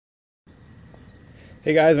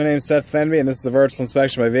Hey guys, my name is Seth Fenby and this is a virtual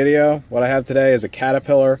inspection by video. What I have today is a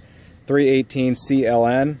Caterpillar 318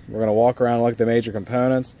 CLN. We're going to walk around and look at the major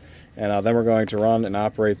components, and then we're going to run and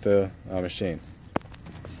operate the machine.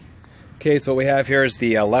 Okay, so what we have here is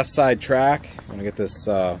the left side track. I'm going to get this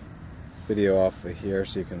video off of here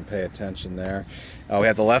so you can pay attention there. We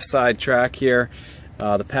have the left side track here.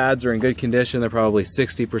 The pads are in good condition. They're probably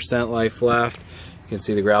 60% life left. You can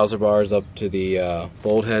see the grouser bars up to the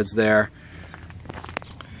bolt heads there.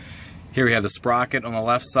 Here we have the sprocket on the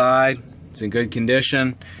left side. It's in good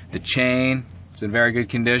condition. The chain, it's in very good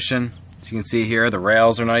condition. As you can see here, the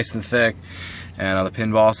rails are nice and thick, and the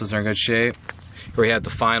pin bosses are in good shape. Here we have the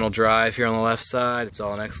final drive here on the left side. It's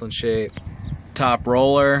all in excellent shape. Top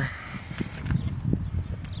roller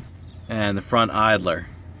and the front idler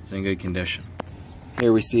is in good condition.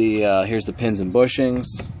 Here we see, here's the pins and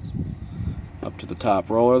bushings up to the top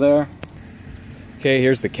roller there. Okay,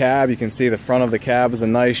 here's the cab. You can see the front of the cab is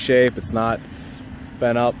in nice shape. It's not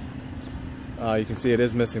bent up. You can see it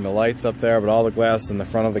is missing the lights up there, but all the glass is in the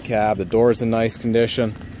front of the cab. The door is in nice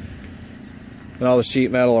condition. And all the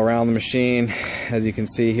sheet metal around the machine, as you can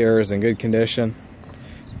see here, is in good condition.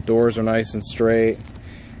 Doors are nice and straight.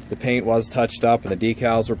 The paint was touched up and the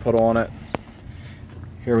decals were put on it.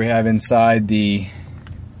 Here we have inside the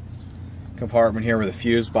compartment here where the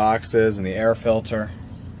fuse box is and the air filter.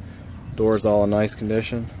 Doors all in nice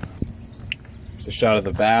condition. There's a shot of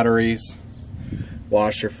the batteries,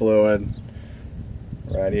 washer fluid,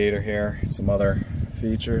 radiator here, some other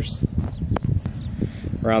features.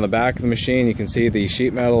 Around the back of the machine you can see the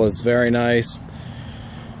sheet metal is very nice,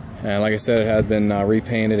 and like I said, it had been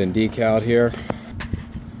repainted and decaled here.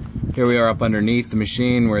 Here we are up underneath the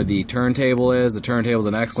machine where the turntable is. The turntable is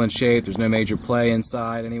in excellent shape. There's no major play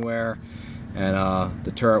inside anywhere, and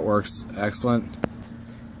the turret works excellent.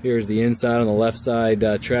 Here's the inside on the left side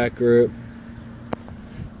track group,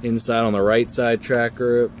 inside on the right side track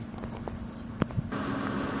group.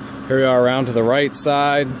 Here we are around to the right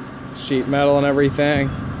side, sheet metal and everything.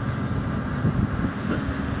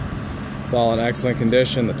 It's all in excellent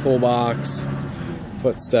condition, the toolbox,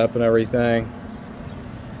 footstep and everything.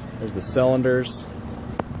 There's the cylinders.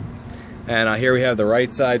 And here we have the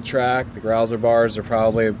right side track. The grouser bars are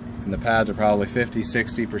probably, and the pads are probably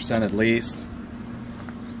 50-60% at least.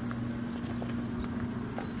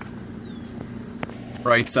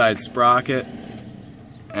 Right side sprocket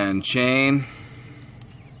and chain.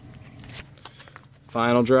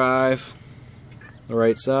 Final drive, the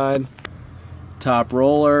right side. Top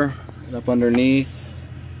roller and up underneath.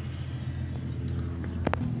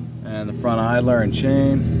 And the front idler and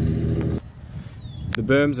chain. The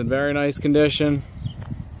boom's in very nice condition.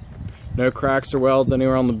 No cracks or welds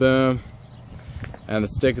anywhere on the boom. And the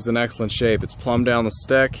stick is in excellent shape. It's plumbed down the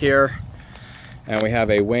stick here. And we have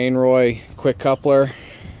a Wainwright quick coupler.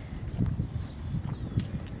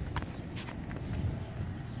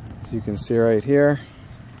 As you can see right here,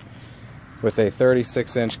 with a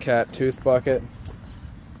 36-inch cat tooth bucket.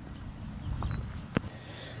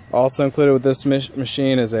 Also included with this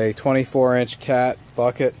machine is a 24-inch cat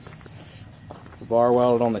bucket. The bar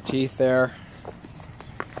welded on the teeth there.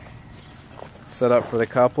 Set up for the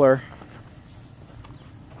coupler.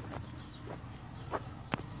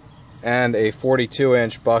 And a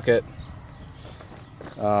 42-inch bucket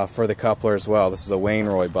for the coupler as well. This is a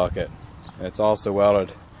Wainwright bucket. And it's also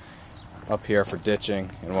welded up here for ditching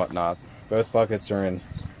and whatnot. Both buckets are in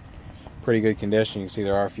pretty good condition. You can see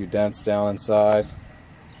there are a few dents down inside,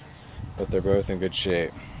 but they're both in good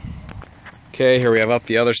shape. Okay, here we have up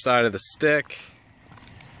the other side of the stick.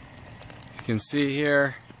 You can see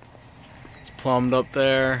here, it's plumbed up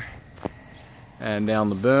there, and down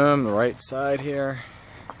the boom, the right side here.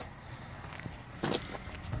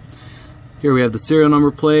 Here we have the serial number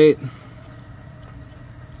plate,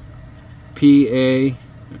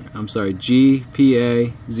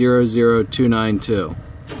 GPA00292.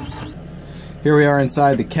 Here we are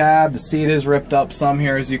inside the cab. The seat is ripped up some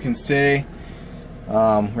here, as you can see.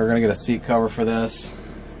 We're going to get a seat cover for this,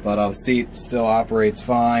 but the seat still operates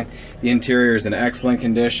fine. The interior is in excellent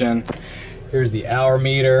condition. Here's the hour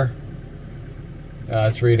meter.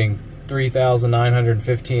 It's reading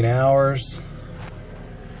 3,915 hours.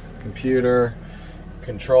 Computer,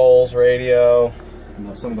 controls, radio,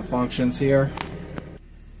 and some of the functions here.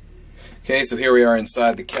 Okay, so here we are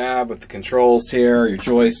inside the cab with the controls here, your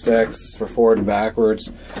joysticks for forward and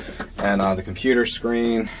backwards, and the computer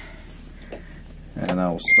screen. And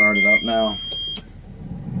I will start it up now.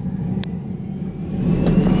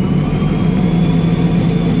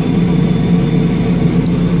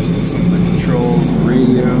 Some of the controls, the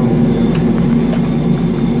radio.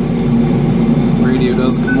 Radio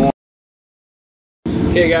does come on.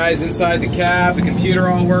 Okay guys, inside the cab, the computer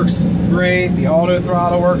all works great, the auto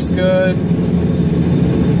throttle works good.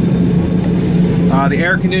 The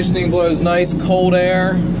air conditioning blows nice cold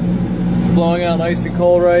air. It's blowing out nice and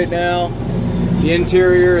cold right now. The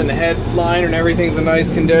interior and the headliner and everything's in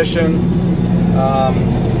nice condition.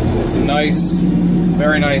 It's a nice,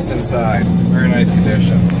 very nice inside, very nice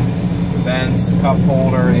condition. The vents, cup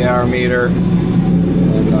holder, the hour meter,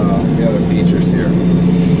 and the other features here.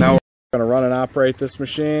 Now we're going to run and operate this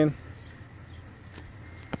machine.